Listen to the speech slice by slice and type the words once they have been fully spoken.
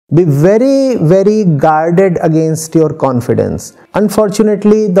Be very, very guarded against your confidence.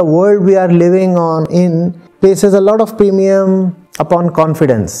 Unfortunately, the world we are living in places a lot of premium upon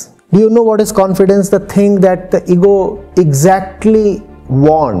confidence. Do you know what is confidence? The thing that the ego exactly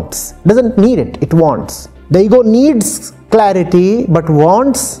wants. Doesn't need it, it wants. The ego needs clarity but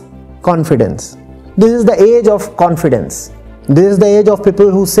wants confidence. This is the age of confidence. This is the age of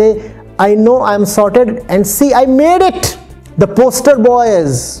people who say, I know I am sorted and see I made it. The poster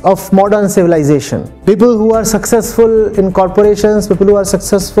boys of modern civilization. People who are successful in corporations, people who are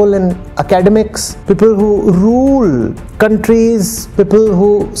successful in academics, people who rule countries, people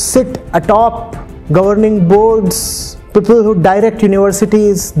who sit atop governing boards, people who direct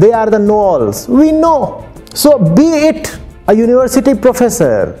universities, they are the know-alls. We know. So be it a university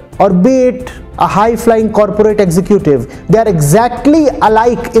professor or be it a high-flying corporate executive, they are exactly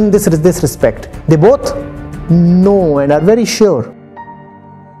alike in this respect. They both know and are very sure